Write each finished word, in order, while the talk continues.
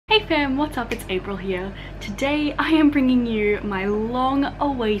Hey fam, what's up? It's April here. Today I am bringing you my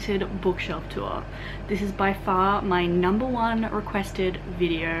long-awaited bookshelf tour. This is by far my #1 requested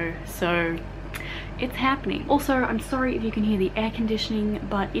video, so it's happening. Also, I'm sorry if you can hear the air conditioning,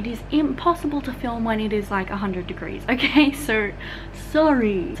 but it is impossible to film when it is like 100 degrees, okay? So,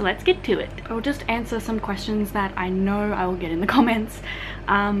 sorry. So let's get to it. I will just answer some questions that I know I will get in the comments.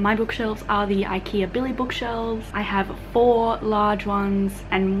 My bookshelves are the IKEA Billy bookshelves. I have 4 large ones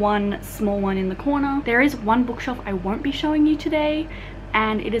and 1 small one in the corner. There is one bookshelf I won't be showing you today,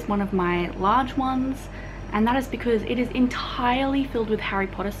 and it is one of my large ones. And that is because it is entirely filled with Harry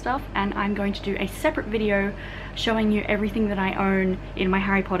Potter stuff, and I'm going to do a separate video showing you everything that I own in my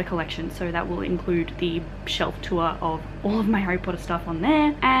Harry Potter collection. So that will include the shelf tour of all of my Harry Potter stuff on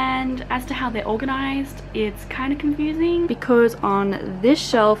there. And as to how they're organized, it's kind of confusing because on this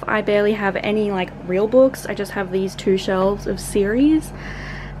shelf I barely have any like real books. I just have these 2 shelves of series.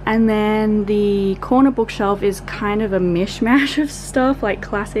 And then the corner bookshelf is kind of a mishmash of stuff, like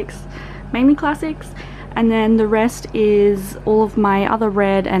classics, mainly classics. And then the rest is all of my other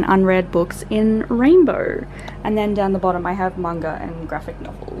read and unread books in rainbow. And then down the bottom I have manga and graphic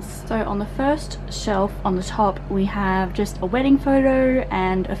novels. So on the first shelf on the top we have just a wedding photo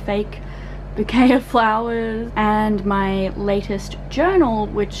and a fake bouquet of flowers and my latest journal,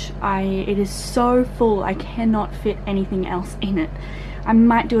 which it is so full I cannot fit anything else in it. I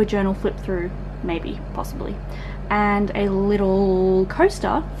might do a journal flip through, maybe, possibly. And a little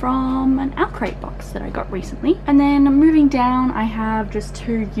coaster from an Outcrate box that I got recently. And then moving down I have just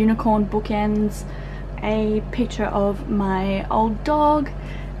 2 unicorn bookends, a picture of my old dog,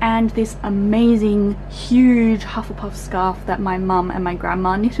 and this amazing huge Hufflepuff scarf that my mum and my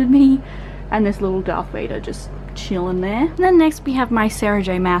grandma knitted me, and this little Darth Vader just chilling there. And then next we have my Sarah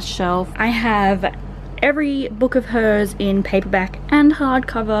J Maas shelf. I have every book of hers in paperback and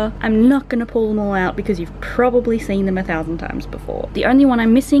hardcover. I'm not gonna pull them all out because you've probably seen them 1,000 times before. The only one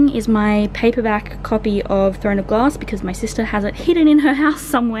I'm missing is my paperback copy of Throne of Glass because my sister has it hidden in her house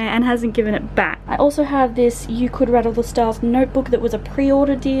somewhere and hasn't given it back. I also have this You Could Rattle the Stars notebook that was a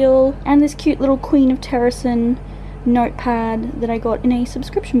pre-order deal, and this cute little Queen of Terrasen notepad that I got in a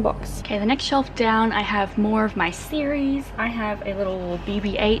subscription box. Okay, the next shelf down I have more of my series. I have a little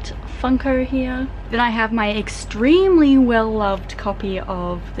BB-8 Funko here. Then I have my extremely well-loved copy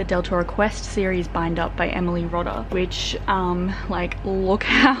of the Del Toro Quest series Bind Up by Emily Rodda, which like, look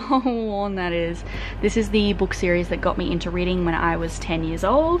how worn that is. This is the book series that got me into reading when I was 10 years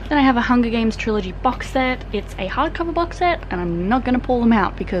old. Then I have a Hunger Games trilogy box set. It's a hardcover box set and I'm not gonna pull them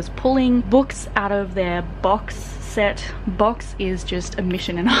out because pulling books out of their box is just a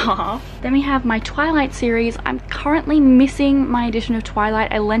mission and a half. Then we have my Twilight series. I'm currently missing my edition of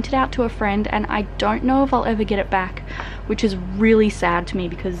Twilight. I lent it out to a friend and I don't know if I'll ever get it back, which is really sad to me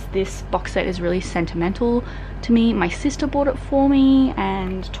because this box set is really sentimental to me. My sister bought it for me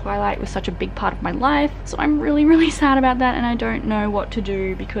and Twilight was such a big part of my life, so I'm really sad about that, and I don't know what to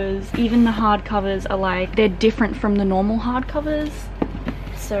do because even the hardcovers are like, they're different from the normal hardcovers.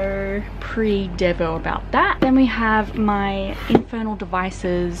 So pretty devo about that. Then we have my Infernal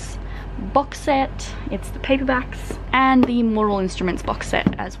Devices box set. It's the paperbacks and the Mortal Instruments box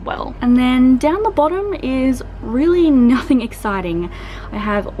set as well. And then down the bottom is really nothing exciting. I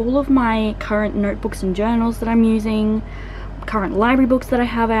have all of my current notebooks and journals that I'm using, current library books that I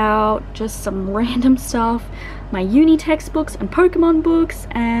have out, just some random stuff, my uni textbooks and Pokemon books,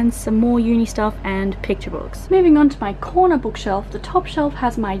 and some more uni stuff and picture books. Moving on to my corner bookshelf, the top shelf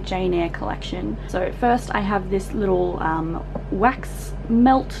has my Jane Eyre collection. So first I have this little wax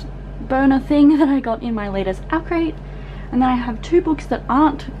melt burner thing that I got in my latest Outcrate. And then I have 2 books that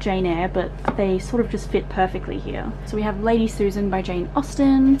aren't Jane Eyre, but they sort of just fit perfectly here. So we have Lady Susan by Jane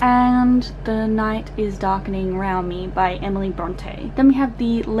Austen and The Night is Darkening Round Me by Emily Bronte. Then we have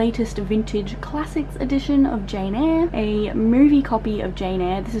the latest vintage classics edition of Jane Eyre, a movie copy of Jane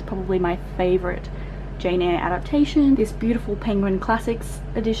Eyre. This is probably my favorite Jane Eyre adaptation. This beautiful Penguin Classics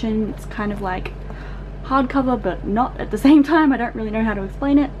edition. It's kind of like hardcover but not at the same time. I don't really know how to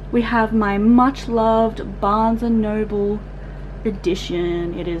explain it. We have my much loved Barnes & Noble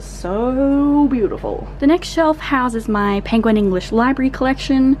edition. It is so beautiful. The next shelf houses my Penguin English Library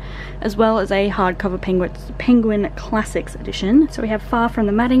collection as well as a hardcover Penguin Classics edition. So we have Far From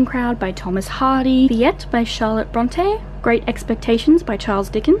the Madding Crowd by Thomas Hardy, Villette by Charlotte Bronte, Great Expectations by Charles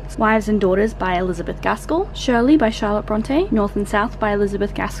Dickens, Wives and Daughters by Elizabeth Gaskell, Shirley by Charlotte Bronte, North and South by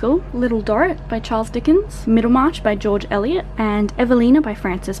Elizabeth Gaskell, Little Dorrit by Charles Dickens, Middlemarch by George Eliot, and Evelina by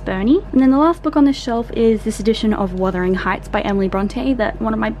Frances Burney. And then the last book on this shelf is this edition of Wuthering Heights by Emily Bronte that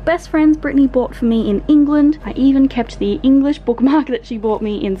one of my best friends, Brittany, bought for me in England. I even kept the English bookmark that she bought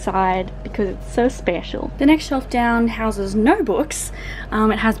me inside because it's so special. The next shelf down houses no books.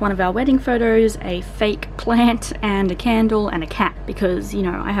 It has one of our wedding photos, a fake plant, and a candle, and a cat because, you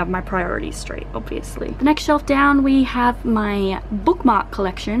know, I have my priorities straight, obviously. The next shelf down we have my bookmark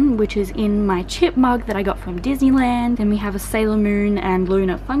collection, which is in my chip mug that I got from Disneyland. Then we have a Sailor Moon and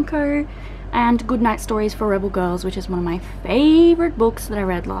Luna Funko, and Goodnight Stories for Rebel Girls, which is one of my favorite books that I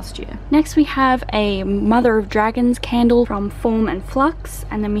read last year. Next we have a Mother of Dragons candle from Form and Flux,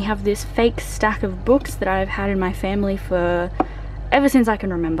 and then we have this fake stack of books that I've had in my family for ever since I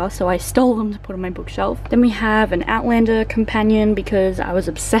can remember, so I stole them to put on my bookshelf. Then we have an Outlander companion because I was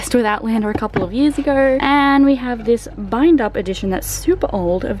obsessed with Outlander a couple of years ago. And we have this bind-up edition that's super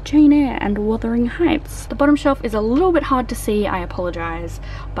old of Jane Eyre and Wuthering Heights. The bottom shelf is a little bit hard to see, I apologize,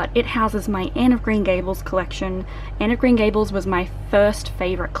 but it houses my Anne of Green Gables collection. Anne of Green Gables was my first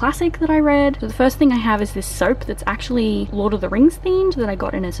favorite classic that I read. So the first thing I have is this soap that's actually Lord of the Rings themed that I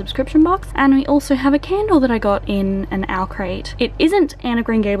got in a subscription box. And we also have a candle that I got in an owl crate. It isn't Anne of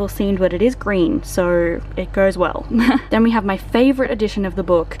Green Gables themed, but it is green, so it goes well. Then we have my favorite edition of the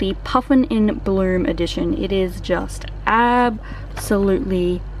book, the Puffin in Bloom edition. It is just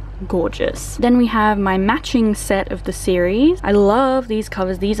absolutely gorgeous. Then we have my matching set of the series. I love these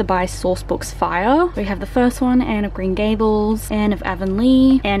covers. These are by Sourcebooks Fire. We have the first one, Anne of Green Gables, Anne of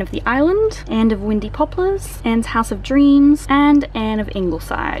Avonlea, Anne of the Island, Anne of Windy Poplars, Anne's House of Dreams, and Anne of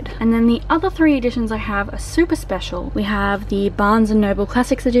Ingleside. And then the other three editions I have are super special. We have the Barnes & Noble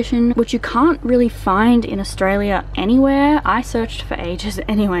Classics edition, which you can't really find in Australia anywhere. I searched for ages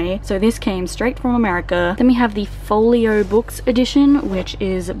anyway, so this came straight from America. Then we have the Folio Books edition, which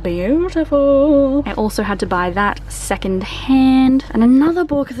is beautiful. I also had to buy that second hand. And another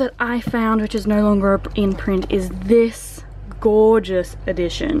book that I found, which is no longer in print, is this gorgeous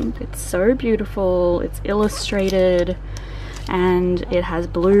edition. It's so beautiful. It's illustrated and it has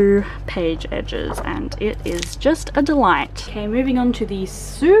blue page edges and it is just a delight. Okay, moving on to the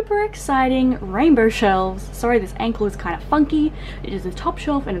super exciting rainbow shelves. Sorry, this ankle is kind of funky. It is the top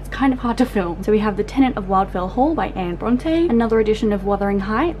shelf and it's kind of hard to film. So we have The Tenant of Wildfell Hall by Anne Bronte, another edition of Wuthering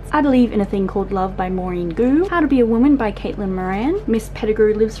Heights, I Believe in a Thing Called Love by Maureen Goo, How to Be a Woman by Caitlin Moran, Miss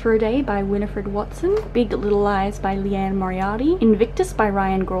Pettigrew Lives for a Day by Winifred Watson, Big Little Lies by Leanne Moriarty, Invictus by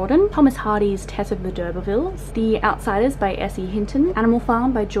Ryan Gordon, Thomas Hardy's Tess of the D'Urbervilles, The Outsiders by Essie Hinton, Animal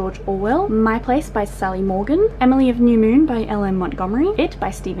Farm by George Orwell, My Place by Sally Morgan, Emily of New Moon by L.M. Montgomery, It by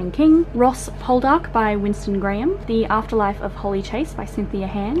Stephen King, Ross Poldark by Winston Graham, The Afterlife of Holly Chase by Cynthia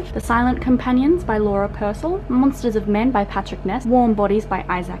Hand, The Silent Companions by Laura Purcell, Monsters of Men by Patrick Ness, Warm Bodies by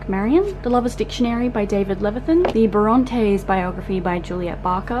Isaac Marion, The Lover's Dictionary by David Levithan, The Brontes biography by Juliet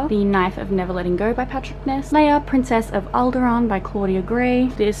Barker, The Knife of Never Letting Go by Patrick Ness, Leia, Princess of Alderaan by Claudia Gray,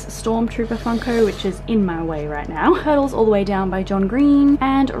 this Stormtrooper Funko, which is in my way right now, Hurdles All the Way Down by John Green,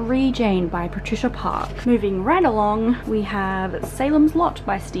 and Re-Jane by Patricia Park. Moving right along, we have Salem's Lot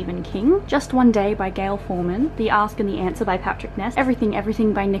by Stephen King, Just One Day by Gail Forman, The Ask and the Answer by Patrick Ness, Everything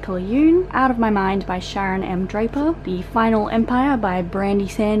Everything by Nicola Yoon, Out of My Mind by Sharon M. Draper, The Final Empire by Brandy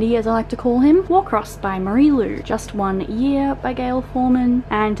Sandy as I like to call him, Warcross by Marie Lu, Just One Year by Gail Forman,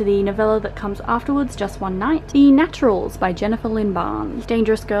 and the novella that comes afterwards, Just One Night, The Naturals by Jennifer Lynn Barnes,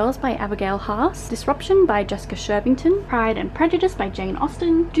 Dangerous Girls by Abigail Haas, Disruption by Jessica Shervington, Pride and Prejudice by Jane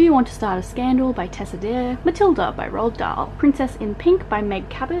Austen, Do You Want to Start a Scandal by Tessa Dare, Matilda by Roald Dahl, Princess in Pink by Meg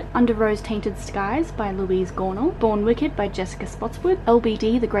Cabot, Under Rose-Tainted Skies by Louise Gornall, Born Wicked by Jessica Spotswood,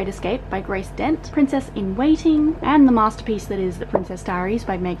 LBD The Great Escape by Grace Dent, Princess in Waiting, and the masterpiece that is The Princess Diaries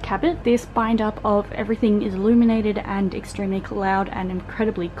by Meg Cabot. This bind-up of Everything is Illuminated and Extremely Loud and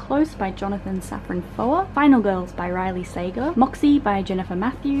Incredibly Close by Jonathan Safran Foer, Final Girls by Riley Sager, Moxie by Jennifer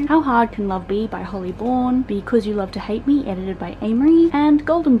Matthew, How Hard Can Love Be by Holly Bourne, Because You Love to Hate Me edited by Amory, and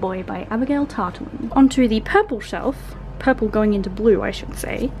Golden Boy by Abigail Tartman. Onto the purple shelf. Purple going into blue, I should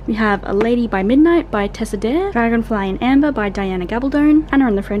say. We have A Lady by Midnight by Tessa Dare, Dragonfly in Amber by Diana Gabaldon, Anna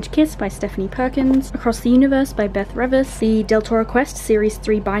and the French Kiss by Stephanie Perkins, Across the Universe by Beth Revis, The Del Toro Quest Series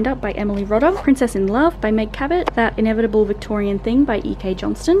 3 bind-up by Emily Rodder, Princess in Love by Meg Cabot, That Inevitable Victorian Thing by E.K.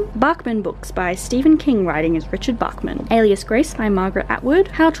 Johnston, Bachman Books by Stephen King writing as Richard Bachman, Alias Grace by Margaret Atwood,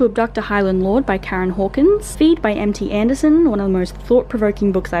 How to Abduct a Highland Lord by Karen Hawkins, Feed by M.T. Anderson, one of the most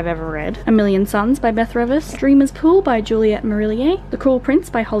thought-provoking books I've ever read, A Million Suns by Beth Revis, Dreamer's Pool by Juliette Marillier, The Cruel Prince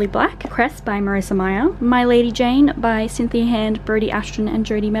by Holly Black, Cress by Marissa Meyer, My Lady Jane by Cynthia Hand, Brodie Ashton and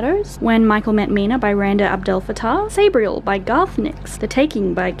Jodie Meadows, When Michael Met Mina by Randa Abdel Fattah, Sabriel by Garth Nix, The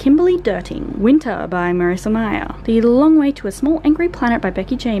Taking by Kimberly Derting, Winter by Marissa Meyer, The Long Way to a Small Angry Planet by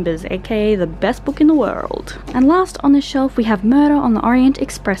Becky Chambers, aka the best book in the world. And last on this shelf we have Murder on the Orient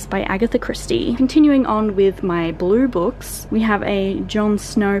Express by Agatha Christie. Continuing on with my blue books, we have a Jon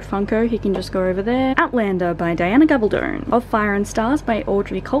Snow Funko, he can just go over there, Outlander by Diana Gabaldon, Of Fire and Stars by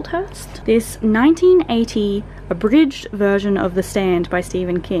Audrey Colthurst, this 1980 abridged version of The Stand by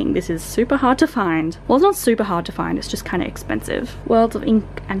Stephen King. This is super hard to find. Well, it's not super hard to find, it's just kind of expensive. Worlds of Ink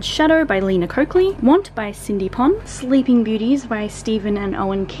and Shadow by Lena Coakley, Want by Cindy Pon, Sleeping Beauties by Stephen and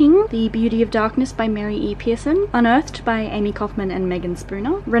Owen King, The Beauty of Darkness by Mary E. Pearson, Unearthed by Amy Kaufman and Megan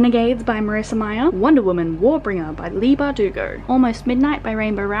Spooner, Renegades by Marissa Meyer, Wonder Woman Warbringer by Leigh Bardugo, Almost Midnight by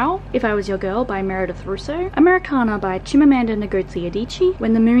Rainbow Rowell, If I Was Your Girl by Meredith Russo, Americana by Chimamanda Ngozi Adichie,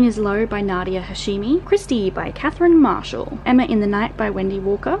 When the Moon Is Low by Nadia Hashimi, Christie by Catherine Marshall, Emma in the Night by Wendy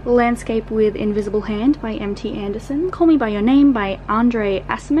Walker, The Landscape with Invisible Hand by M.T. Anderson, Call Me By Your Name by Andre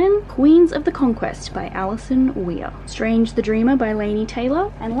Asman, Queens of the Conquest by Alison Weir, Strange the Dreamer by Laini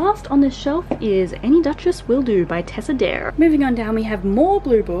Taylor, and last on this shelf is Any Duchess Will Do by Tessa Dare. Moving on down we have more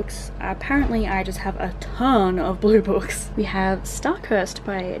blue books. Apparently I just have a ton of blue books. We have Starkhurst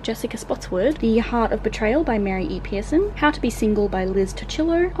by Jessica Spotswood, The Heart of Betrayal by Mary E. Pearson, How to Be Single by Liz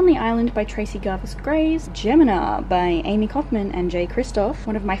Tochillo, On the Island by Tracy Garvis Grays, Gemini by Amy Kaufman and Jay Kristoff,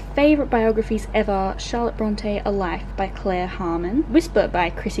 one of my favourite biographies ever, Charlotte Bronte, A Life by Claire Harmon, Whisper by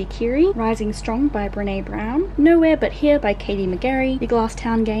Chrissy Keary, Rising Strong by Brene Brown, Nowhere But Here by Katie McGarry, The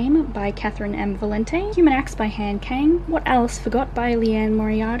Glasstown Game by Catherine M. Valente, Human Acts by Han Kang, What Alice Forgot by Leanne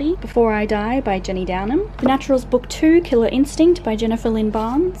Moriarty, Before I Die by Jenny Downham, The Naturals Book 2, Killer Instinct by Jennifer Lynn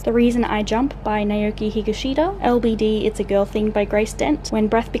Barnes, The Reason I Jump by Naoki Higashida, LBD It's a Girl Thing by Grace Dent, When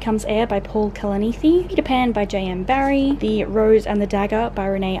Breath Becomes Air by Paul Kalanithi, Peter Pan by J.M. Barrie, The Rose and the Dagger by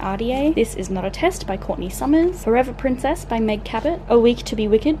Renee Ardier, This Is Not a Test by Courtney Summers, Forever Princess by Meg Cabot, A Week to Be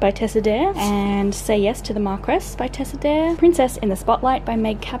Wicked by Tessa Dare, and Say Yes to the Marquess by Tessa Dare, Princess in the Spotlight by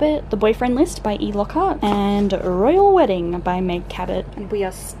Meg Cabot, The Boyfriend List by E. Lockhart, and Royal Wedding by Meg Cabot. And we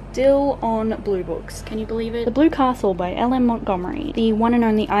are still on blue books. Can you believe it? The Blue Castle by L.M. Montgomery, The One and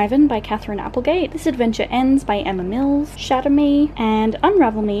Only Ivan by Catherine Applegate, This Adventure Ends by Emma Mills, Shatter Me, and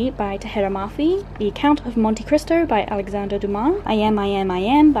Unravel Me by Tahira Murphy, The Count of Monte Cristo by Alexander Dumas, I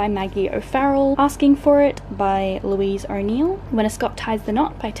Am by Maggie O'Farrell, Asking for It by Louise O'Neill, When a Scot Ties the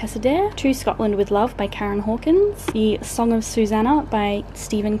Knot by Tessa Dare, To Scotland with Love by Karen Hawkins, The Song of Susanna by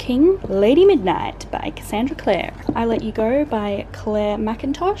Stephen King, Lady Midnight by Cassandra Clare, I Let You Go by Claire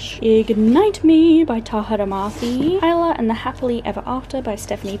McIntosh, Ignite Me by Tahira Murphy, Isla and the Happily Ever After by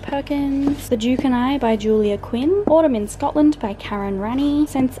Stephanie Perkins, The Duke and I by Julia Quinn, Autumn in Scotland by Karen Ranney,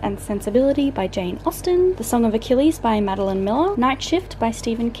 Sense and Sensibility by Jane Austen, The Song of Achilles by Madeline Miller, Night Shift by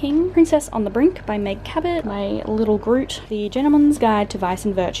Stephen King, Princess on the Brink by Meg Cabot, My Little Groot, The Gentleman's Guide to Vice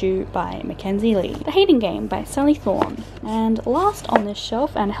and Virtue by Mackenzie Lee, The Hating Game by Sally Thorne, and last on this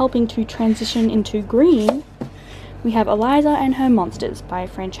shelf and helping to transition into green, we have Eliza and Her Monsters by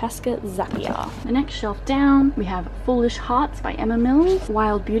Francesca Zappia. The next shelf down, we have Foolish Hearts by Emma Mills,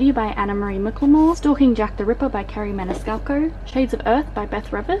 Wild Beauty by Anna Marie McLemore, Stalking Jack the Ripper by Carrie Maniscalco, Shades of Earth by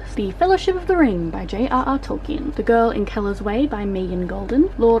Beth Revis, The Fellowship of the Ring by J.R.R. Tolkien, The Girl in Keller's Way by Megan Golden,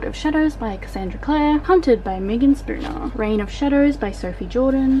 Lord of Shadows by Cassandra Clare, Hunted by Megan Spooner, Reign of Shadows by Sophie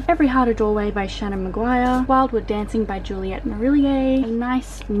Jordan, Every Heart a Doorway by Shannon Maguire, Wildwood Dancing by Juliette Marillier, a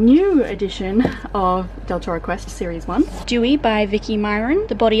nice new edition of Del Toro Quest Series 1, Dewey by Vicky Myron,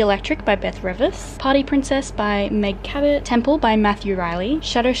 The Body Electric by Beth Revis, Party Princess by Meg Cabot, Temple by Matthew Riley,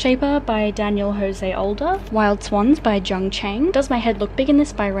 Shadow Shaper by Daniel Jose Older, Wild Swans by Jung Chang, Does My Head Look Big in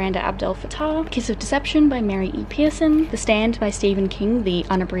This by Randa Abdel Fattah, Kiss of Deception by Mary E. Pearson, The Stand by Stephen King, the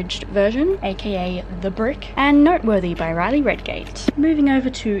unabridged version, aka The Brick, and Noteworthy by Riley Redgate. Moving over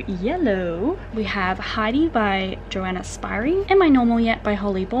to yellow, we have Heidi by Joanna Spyri, Am I Normal Yet by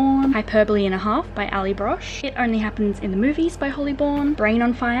Holly Bourne, Hyperbole and a Half by Ali Brosh, It Only Happens in the Movies by Holly Bourne, Brain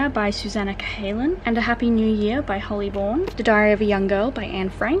on Fire by Susanna Cahalan, and A Happy New Year by Holly Bourne, The Diary of a Young Girl by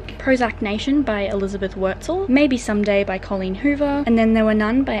Anne Frank, Prozac Nation by Elizabeth Wurtzel, Maybe Someday by Colleen Hoover, And Then There Were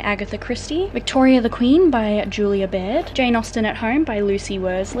None by Agatha Christie, Victoria the Queen by Julia Baird, Jane Austen at Home by Lucy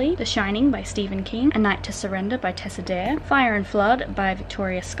Worsley, The Shining by Stephen King, A Night to Surrender by Tessa Dare, Fire and Flood by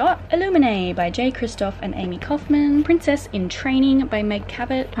Victoria Scott, Illuminae by Jay Kristoff and Amy Kaufman, Princess in Training by Meg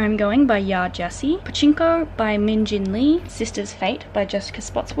Cabot, Homegoing by Yar Jassy, Pachinko by Min Jin Lee, Sister's Fate by Jessica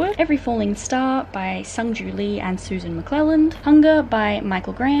Spotswood, Every Falling Star by Sungju Lee and Susan McClelland, Hunger by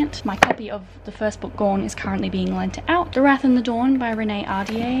Michael Grant. My copy of the first book, Gone, is currently being lent out. The Wrath and the Dawn by Renee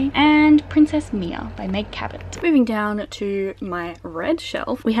Ardier, and Princess Mia by Meg Cabot. Moving down to my red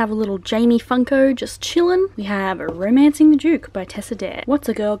shelf, we have a little Jamie Funko just chillin'. We have Romancing the Duke by Tessa Dare, What's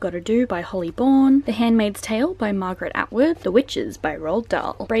a Girl Gotta Do by Holly Bourne, The Handmaid's Tale by Margaret Atwood, The Witches by Roald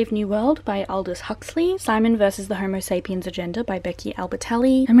Dahl, Brave New World by Aldous Huxley, Simon vs. the Homo Sapiens Agenda by Becky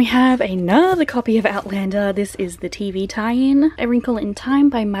Albertalli, and we have another copy of Outlander. This is the TV tie-in. A Wrinkle in Time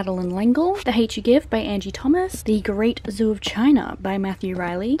by Madeleine L'Engle, The Hate You Give by Angie Thomas, The Great Zoo of China by Matthew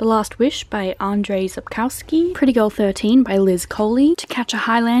Riley, The Last Wish by Andrzej Sapkowski, Pretty Girl 13 by Liz Coley, To Catch a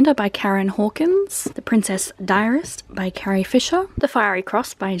Highlander by Karen Hawkins, The Princess Diarist by Carrie Fisher, The Fiery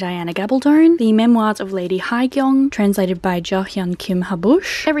Cross by Diana Gabaldon, The Memoirs of Lady Haegyong, translated by Jahyun Kim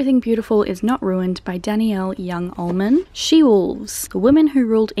Habush, Everything Beautiful Is Not Ruined by Danielle Young Ullman, She-Wolves, The Women Who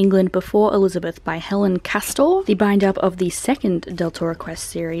Ruled England Before Elizabeth by Helen Castor, the bind-up of the second Del Toro Quest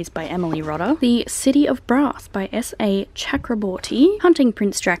series by Emily Rodder, The City of Brass by S.A. Chakraborty, Hunting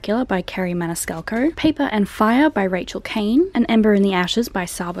Prince Dracula by Kerry Maniscalco, Paper and Fire by Rachel Kane, An Ember in the Ashes by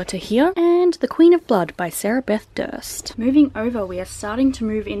Saba Tahir, and The Queen of Blood by Sarah Beth Durst. Moving over, we are starting to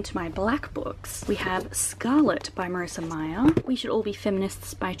move into my black books. We have Scarlet by Marissa Meyer, We Should All Be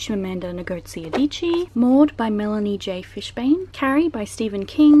Feminists by Chimamanda Ngozi Adichie, Maud by Melanie J. Fishbane, Carrie by Stephen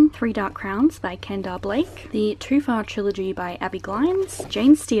King, Three Dark Crowns by Kendar Blake, The Too Far Trilogy by Abby Glines,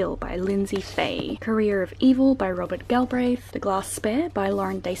 Jane Steele by Lindsay Fay, Career of Evil by Robert Galbraith, The Glass Spare by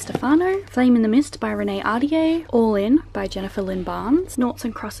Lauren DeStefano, Flame in the Mist by Renee Ardier, All In by Jennifer Lynn Barnes, Noughts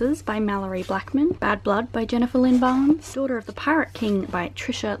and Crosses by Mallory Blackman, Bad Blood by Jennifer Lynn Barnes, Daughter of the Pirate King by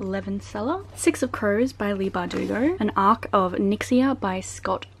Trisha Levenseller, Six of Crows by Leigh Bardugo, An Arc of Nixia by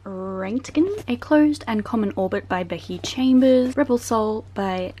Scott Reintgen, A Closed and Common Orbit by Becky Chambers, Rebel Soul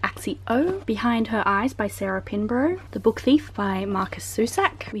by Axie O, Behind Her Eyes by Sarah Pinborough, The Book Thief by Marcus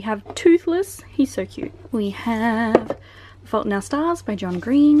Susak. We have Toothless, he's so cute. We have Fault in Our Stars by John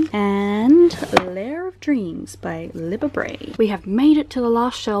Green, and Lair of Dreams by Libba Bray. We have made it to the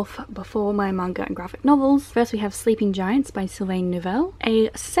last shelf before my manga and graphic novels. First we have Sleeping Giants by Sylvain Neuvel, a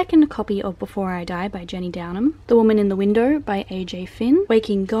second copy of Before I Die by Jenny Downham, The Woman in the Window by AJ Finn,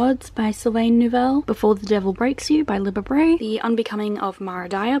 Waking Gods by Sylvain Neuvel, Before the Devil Breaks You by Libba Bray, The Unbecoming of Mara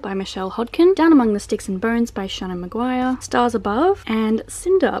Dyer by Michelle Hodkin, Down Among the Sticks and Bones by Shannon Maguire, Stars Above, and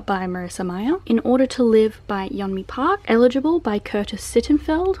Cinder by Marissa Meyer, In Order to Live by Yeonmi Park, Eligible by Curtis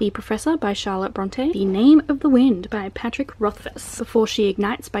Sittenfeld, The Professor by Charlotte Bronte, The Name of the Wind by Patrick Rothfuss, Before She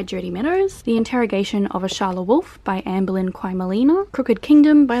Ignites by Jodie Meadows, The Interrogation of a Charla Wolf by Amberlynn Quaimalina, Crooked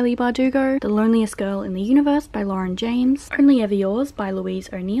Kingdom by Leigh Bardugo, The Loneliest Girl in the Universe by Lauren James, Only Ever Yours by Louise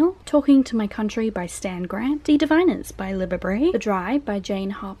O'Neill, Talking to My Country by Stan Grant, The Diviners by Libba Bray, The Dry by Jane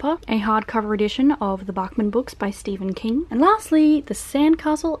Harper, a hardcover edition of the Bachman books by Stephen King, and lastly, The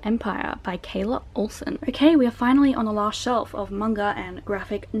Sandcastle Empire by Kayla Olson. Okay, we are finally on the last shelf of manga and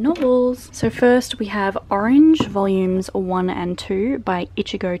graphic novels. So first we have Orange volumes 1 and 2 by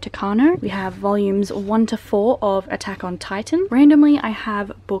Ichigo Takano. We have volumes 1 to 4 of Attack on Titan. Randomly I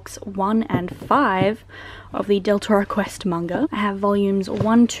have books 1 and 5 of the Del Toro Quest manga. I have volumes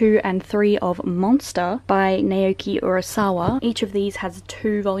 1, 2, and 3 of Monster by Naoki Urasawa. Each of these has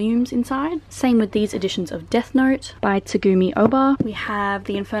 2 volumes inside. Same with these editions of Death Note by Tsugumi Oba. We have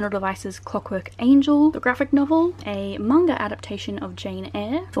The Infernal Devices Clockwork Angel, the graphic novel, a manga adaptation of Jane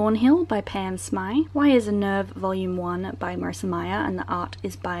Eyre, Thornhill by Pam Smythe, Why Is a Nerve Volume 1 by Marissa Meyer, and the art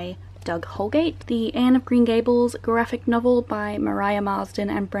is by Doug Holgate, the Anne of Green Gables graphic novel by Mariah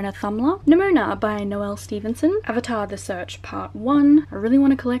Marsden and Brenna Thumler, Nimona by Noelle Stevenson, Avatar The Search Part 1. I really want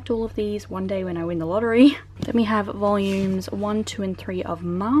to collect all of these one day when I win the lottery. Then we have volumes 1, 2, and 3 of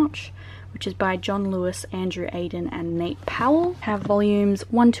March, which is by John Lewis, Andrew Aiden, and Nate Powell. Have volumes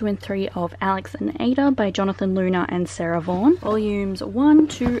 1, 2, and 3 of Alex and Ada by Jonathan Luna and Sarah Vaughan. Volumes 1,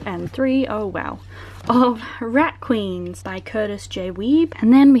 2, and 3, oh wow, of Rat Queens by Curtis J. Weeb.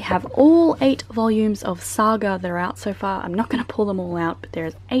 And then we have all 8 volumes of Saga that are out so far. I'm not going to pull them all out, but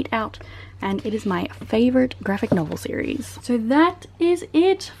there's 8 out, and it is my favorite graphic novel series. So that is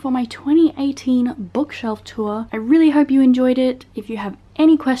it for my 2018 bookshelf tour. I really hope you enjoyed it. If you have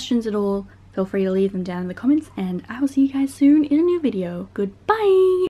any questions at all, feel free to leave them down in the comments, and I will see you guys soon in a new video. Goodbye!